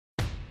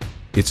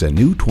It's a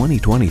new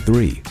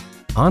 2023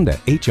 Honda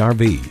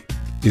HR-V.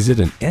 Is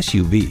it an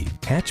SUV,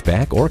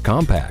 hatchback, or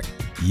compact?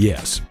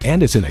 Yes,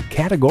 and it's in a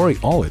category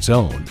all its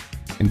own.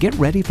 And get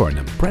ready for an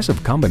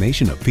impressive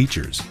combination of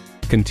features.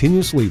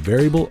 Continuously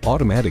variable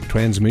automatic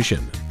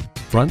transmission,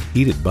 front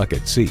heated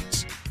bucket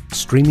seats,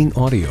 streaming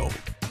audio,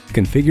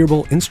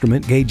 configurable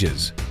instrument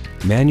gauges,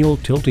 manual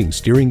tilting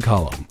steering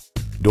column,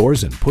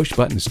 doors and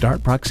push-button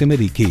start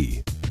proximity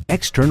key,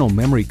 external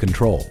memory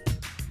control,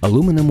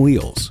 aluminum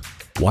wheels,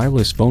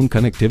 wireless phone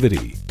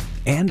connectivity,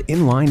 and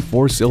inline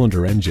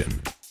 4-cylinder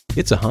engine.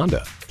 It's a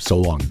Honda, so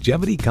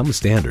longevity comes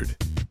standard.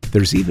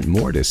 There's even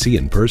more to see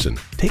in person.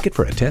 Take it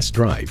for a test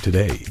drive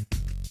today.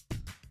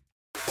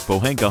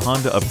 Pohanka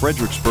Honda of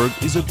Fredericksburg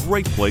is a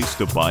great place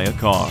to buy a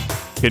car.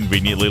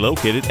 Conveniently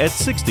located at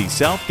 60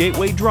 South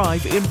Gateway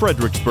Drive in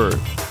Fredericksburg.